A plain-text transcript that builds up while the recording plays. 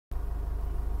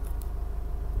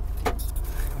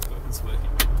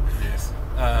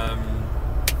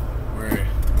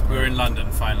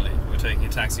London, finally. We're taking a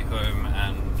taxi home,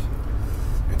 and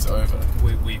It's over.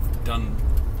 we've done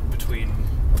between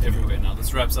everywhere now.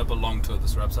 This wraps up a long tour.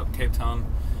 This wraps up Cape Town,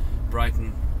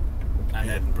 Brighton, and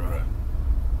Edinburgh.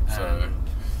 So And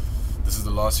this is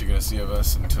the last you're going to see of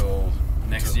us until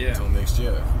next year, Until next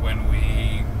year. when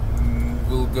we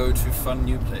will go to fun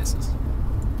new places.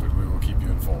 But we will keep you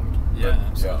informed. Yeah, But,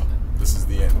 absolutely. this is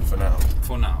the end for now.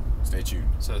 For now. Stay tuned.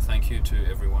 So thank you to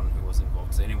everyone who was involved.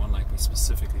 Does anyone like me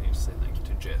specifically need to say thank you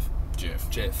to Jeff?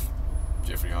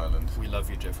 Jeffrey Highland. We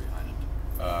love you, Jeffrey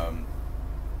Highland.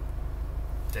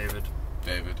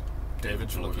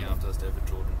 David for looking after us. David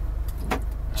Jordan.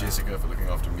 Jessica for looking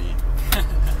after me.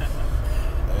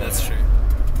 That's true.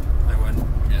 I won't.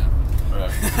 Yeah.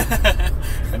 Right.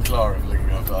 And Clara for looking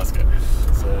after Oscar.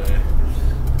 So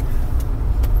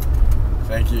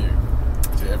thank you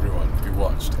to everyone who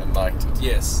watched and liked it.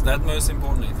 Yes, that most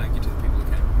importantly, thank you to the people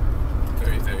who came.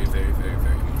 Very, very, very, very,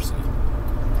 very much so.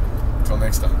 Until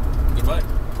next time. Goodbye.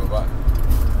 Bye bye.